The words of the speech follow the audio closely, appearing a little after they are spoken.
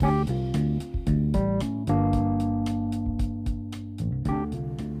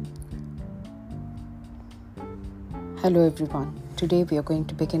Hello everyone. Today we are going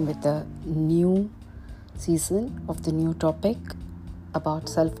to begin with the new season of the new topic about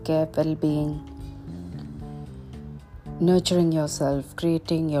self-care, well-being, nurturing yourself,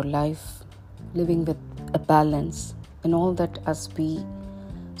 creating your life, living with a balance, and all that as we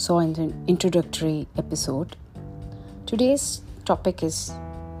saw in the introductory episode. Today's topic is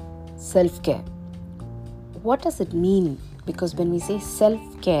self-care. What does it mean? Because when we say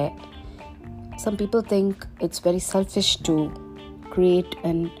self-care, some people think it's very selfish to create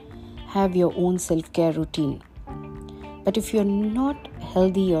and have your own self-care routine. But if you're not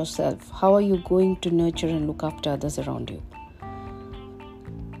healthy yourself, how are you going to nurture and look after others around you?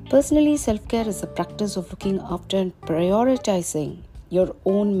 Personally, self-care is the practice of looking after and prioritizing your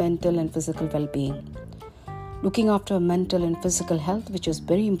own mental and physical well-being. Looking after mental and physical health, which is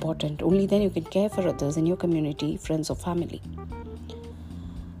very important. Only then you can care for others in your community, friends or family.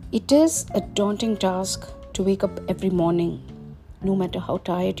 It is a daunting task to wake up every morning, no matter how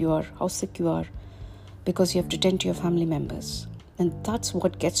tired you are, how sick you are, because you have to tend to your family members. And that's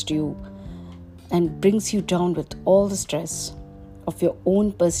what gets to you and brings you down with all the stress of your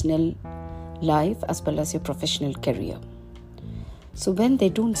own personal life as well as your professional career. So when they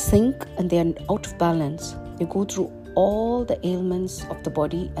don't sync and they are out of balance, you go through all the ailments of the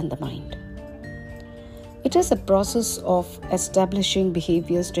body and the mind. It is a process of establishing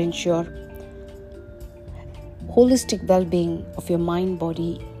behaviors to ensure holistic well-being of your mind,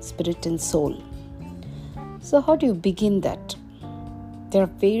 body, spirit and soul. So how do you begin that? There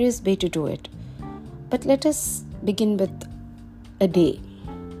are various ways to do it. But let us begin with a day.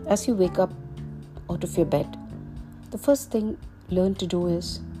 As you wake up out of your bed, the first thing learn to do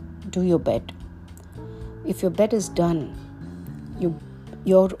is do your bed. If your bed is done,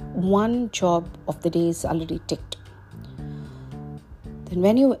 your one job of the day is already ticked. Then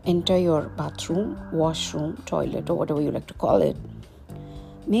when you enter your bathroom, washroom, toilet or whatever you like to call it,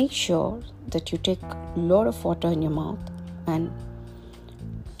 make sure that you take a lot of water in your mouth and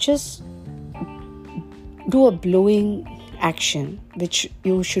just do a blowing action, which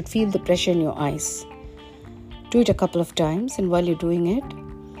you should feel the pressure in your eyes. Do it a couple of times, and while you're doing it,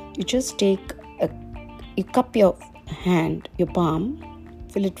 you just you cup your hand, your palm,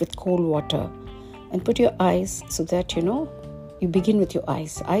 fill it with cold water and put your eyes so that you begin with your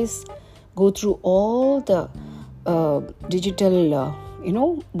eyes. Eyes go through all the digital,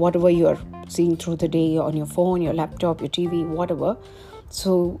 whatever you are seeing through the day on your phone, your laptop, your TV, whatever.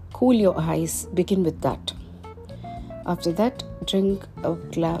 So cool your eyes, begin with that. After that, drink a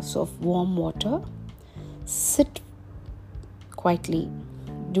glass of warm water, sit quietly,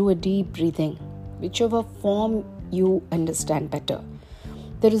 do a deep breathing, whichever form you understand better.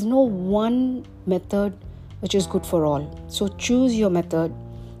 There is no one method which is good for all. So choose your method,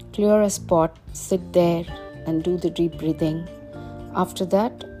 clear a spot, sit there and do the deep breathing. After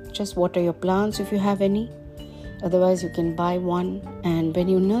that, just water your plants if you have any. Otherwise, you can buy one. And when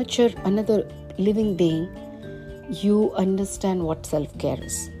you nurture another living being, you understand what self-care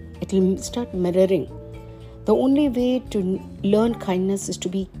is. It will start mirroring. The only way to learn kindness is to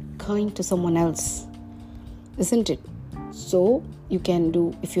be kind to someone else, isn't it? So you can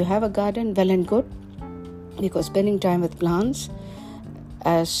do, if you have a garden, well and good, because spending time with plants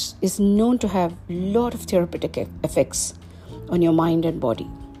is known to have a lot of therapeutic effects on your mind and body.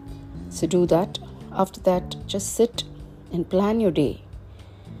 So do that. After that, just sit and plan your day.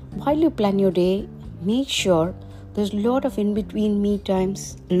 While you plan your day, make sure there's a lot of in-between me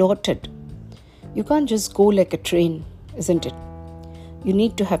times allotted. You can't just go like a train, isn't it? You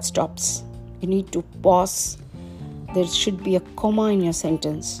need to have stops. You need to pause. There should be a comma in your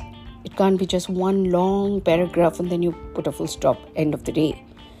sentence. It can't be just one long paragraph and then you put a full stop, end of the day.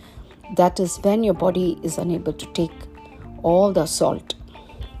 That is when your body is unable to take all the assault.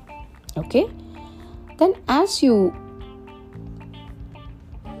 Okay? Then as you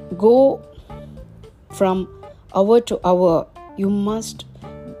go from hour to hour, you must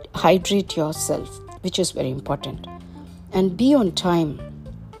hydrate yourself, which is very important. And be on time.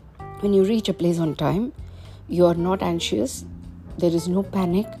 When you reach a place on time, you are not anxious, there is no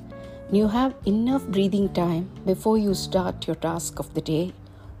panic, you have enough breathing time before you start your task of the day,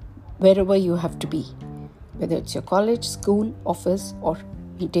 wherever you have to be, whether it's your college, school, office or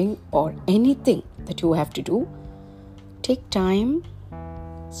meeting or anything that you have to do. Take time,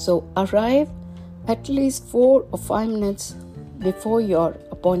 so arrive at least 4 or 5 minutes before your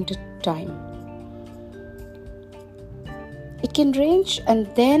appointed time. It can range, and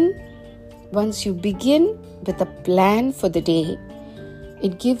then once you begin with a plan for the day,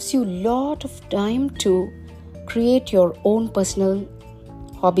 it gives you a lot of time to create your own personal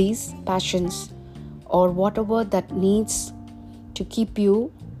hobbies, passions, or whatever that needs to keep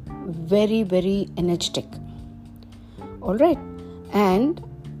you very, very energetic. All right. And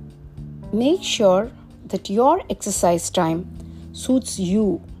make sure that your exercise time suits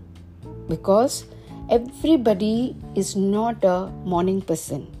you, because everybody is not a morning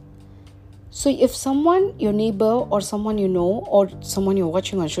person. So if someone, your neighbor or someone you know or someone you're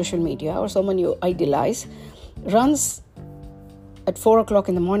watching on social media or someone you idealize runs at 4 o'clock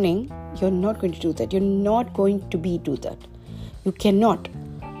in the morning, you're not going to do that. You're not going to do that. You cannot.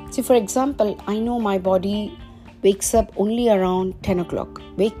 See, for example, I know my body wakes up only around 10 o'clock.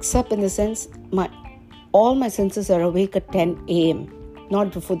 Wakes up in the sense all my senses are awake at 10 a.m.,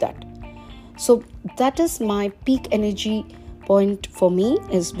 not before that. So that is my peak energy point for me,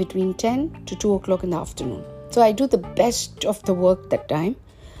 is between 10 to 2 o'clock in the afternoon. So I do the best of the work that time.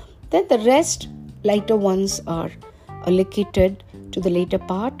 Then the rest, lighter ones, are allocated to the later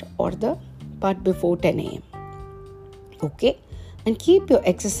part or the part before 10 a.m. Okay? And keep your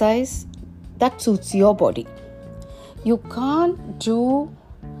exercise that suits your body. You can't do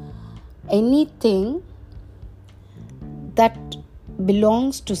anything that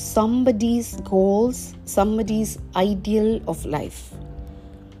belongs to somebody's goals, somebody's ideal of life,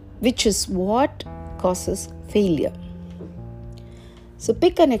 which is what causes failure. So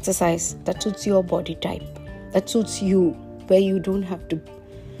pick an exercise that suits your body type, that suits you, where you don't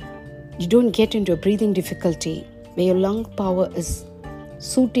get into a breathing difficulty, where your lung power is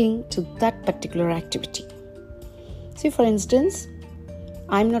suiting to that particular activity. See, for instance,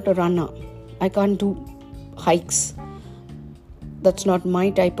 I'm not a runner. I can't do hikes. That's not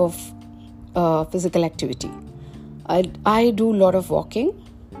my type of physical activity. I do a lot of walking.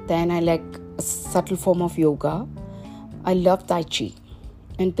 Then I like a subtle form of yoga. I love Tai Chi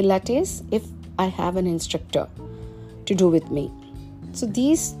and Pilates if I have an instructor to do with me. So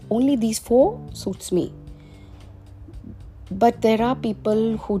only these 4 suits me. But there are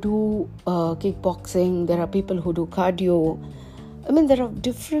people who do kickboxing. There are people who do cardio. There are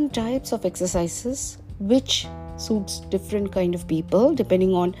different types of exercises which suits different kind of people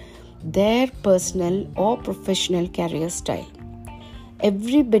depending on their personal or professional career style.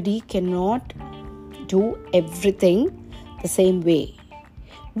 Everybody cannot do everything the same way.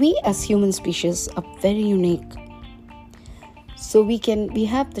 We as human species are very unique. So we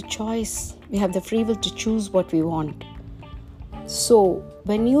have the choice, we have the free will to choose what we want. So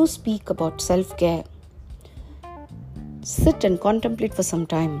when you speak about self-care, sit and contemplate for some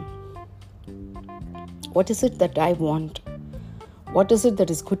time. What is it that I want? What is it that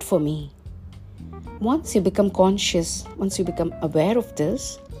is good for me? Once you become conscious, once you become aware of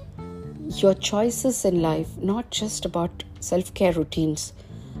this, your choices in life, not just about self-care routines,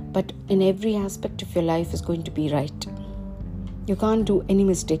 but in every aspect of your life, is going to be right. You can't do any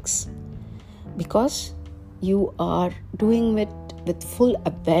mistakes because you are doing it with full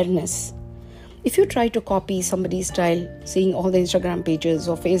awareness. If you try to copy somebody's style, seeing all the Instagram pages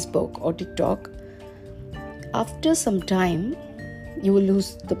or Facebook or TikTok, after some time, you will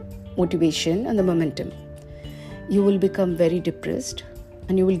lose the motivation and the momentum. You will become very depressed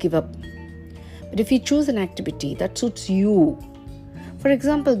and you will give up. But if you choose an activity that suits you, for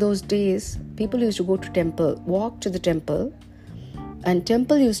example, those days, people used to go to temple, walk to the temple, and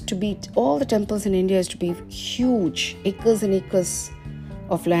all the temples in India used to be huge, acres and acres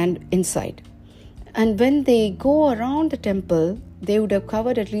of land inside. And when they go around the temple, they would have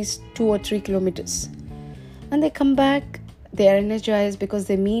covered at least 2 or 3 kilometers. And they come back, they are energized because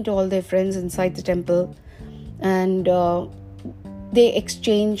they meet all their friends inside the temple, and they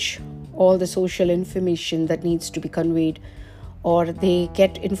exchange all the social information that needs to be conveyed, or they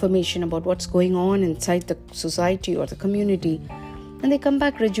get information about what's going on inside the society or the community, and they come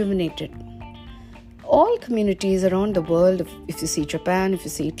back rejuvenated. All communities around the world, if you see Japan, if you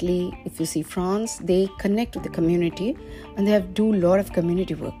see Italy, if you see France, they connect with the community and they do a lot of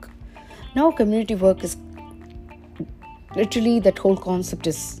community work. Now community work is literally, that whole concept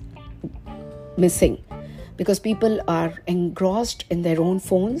is missing because people are engrossed in their own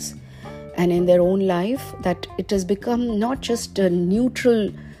phones and in their own life, that it has become not just a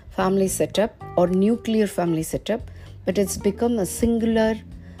neutral family setup or nuclear family setup, but it's become a singular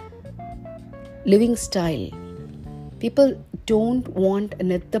living style. People don't want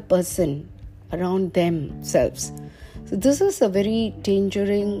another person around themselves. So this is a very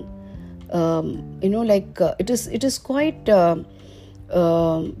dangerous, it is quite bad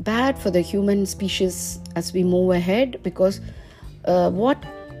for the human species as we move ahead, because what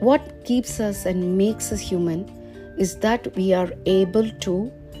keeps us and makes us human is that we are able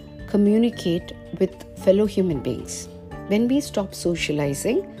to communicate with fellow human beings. When we stop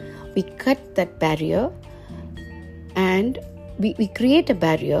socializing, we cut that barrier and we create a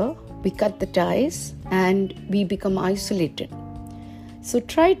barrier, we cut the ties and we become isolated. So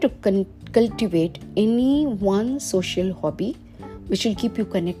try to cultivate any one social hobby which will keep you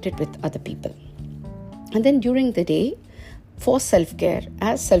connected with other people. And then during the day, for self-care,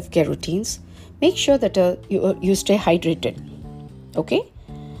 as self-care routines, make sure that you stay hydrated. Okay?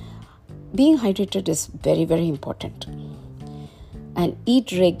 Being hydrated is very, very important. And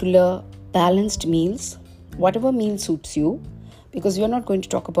eat regular, balanced meals, whatever meal suits you, because we are not going to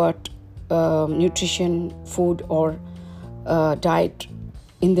talk about nutrition, food or diet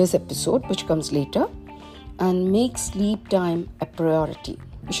in this episode, which comes later. And make sleep time a priority.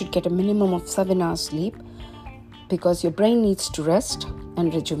 You should get a minimum of 7 hours sleep, because your brain needs to rest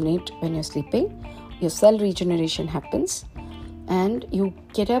and rejuvenate when you're sleeping. Your cell regeneration happens and you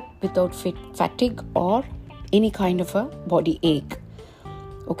get up without fatigue or any kind of a body ache.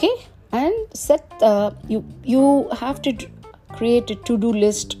 Okay? And you have to create a to-do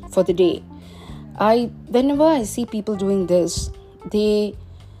list for the day. Whenever I see people doing this, they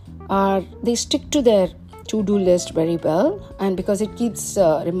stick to their to-do list very well, and because it keeps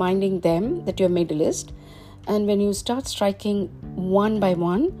reminding them that you have made a list. And when you start striking one by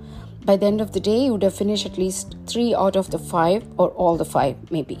one, by the end of the day, you would have finished at least 3 out of the 5 or all the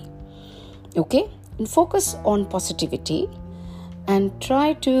 5 maybe. Okay? And focus on positivity and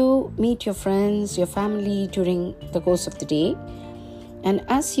try to meet your friends, your family during the course of the day. And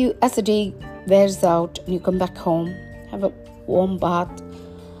as the day wears out and you come back home, have a warm bath,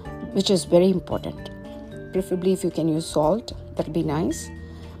 which is very important. Preferably if you can use salt, that would be nice.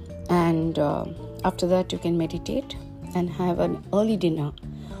 And after that, you can meditate and have an early dinner.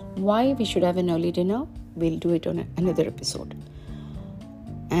 Why we should have an early dinner, we'll do it on another episode.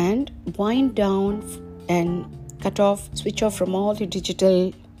 And wind down and switch off from all your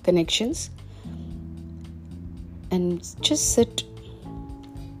digital connections and just sit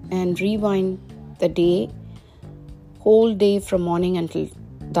and rewind the day, whole day from morning until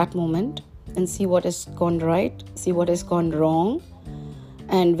that moment, and see what has gone right, see what has gone wrong.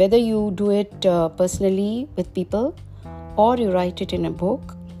 And whether you do it personally with people, or you write it in a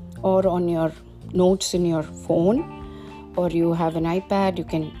book, or on your notes in your phone, or you have an iPad, you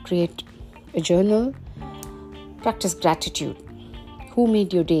can create a journal. Practice gratitude. Who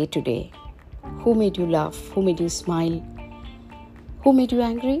made your day today? Who made you laugh? Who made you smile? Who made you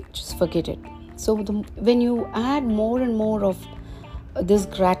angry? Just forget it. So when you add more and more of this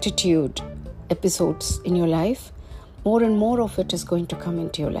gratitude episodes in your life, more and more of it is going to come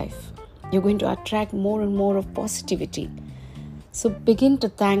into your life. You're going to attract more and more of positivity. So begin to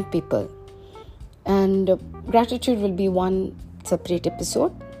thank people. And gratitude will be one separate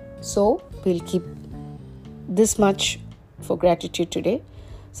episode. So we'll keep this much for gratitude today.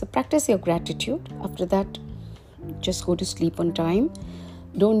 So practice your gratitude. After that, just go to sleep on time.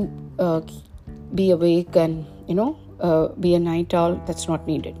 Don't be awake and, be a night owl. That's not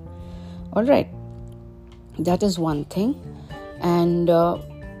needed. All right. That is one thing. And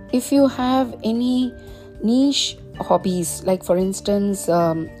if you have any niche hobbies, like for instance,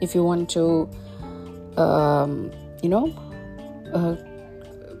 if you want to,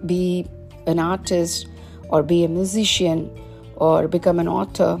 be an artist or be a musician or become an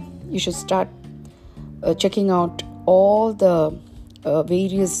author, you should start checking out all the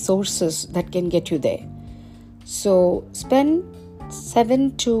various sources that can get you there. So spend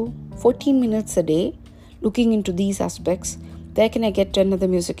 7 to 14 minutes a day looking into these aspects. Where can I get another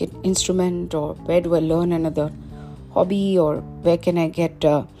music instrument, or where do I learn another hobby, or where can I get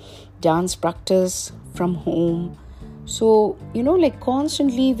dance practice from home? So,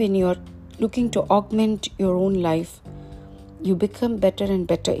 constantly when you're looking to augment your own life, you become better and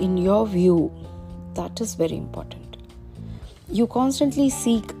better in your view. That is very important. You constantly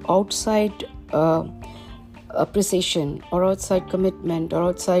seek outside appreciation or outside commitment or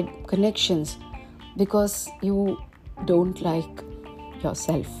outside connections because you don't like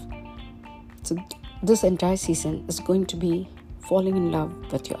yourself. So this entire season is going to be falling in love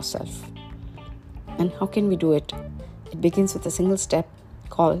with yourself. And how can we do it? It begins with a single step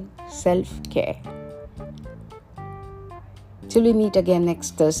called self-care. Till we meet again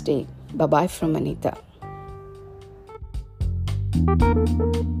next Thursday. Bye-bye from Anita.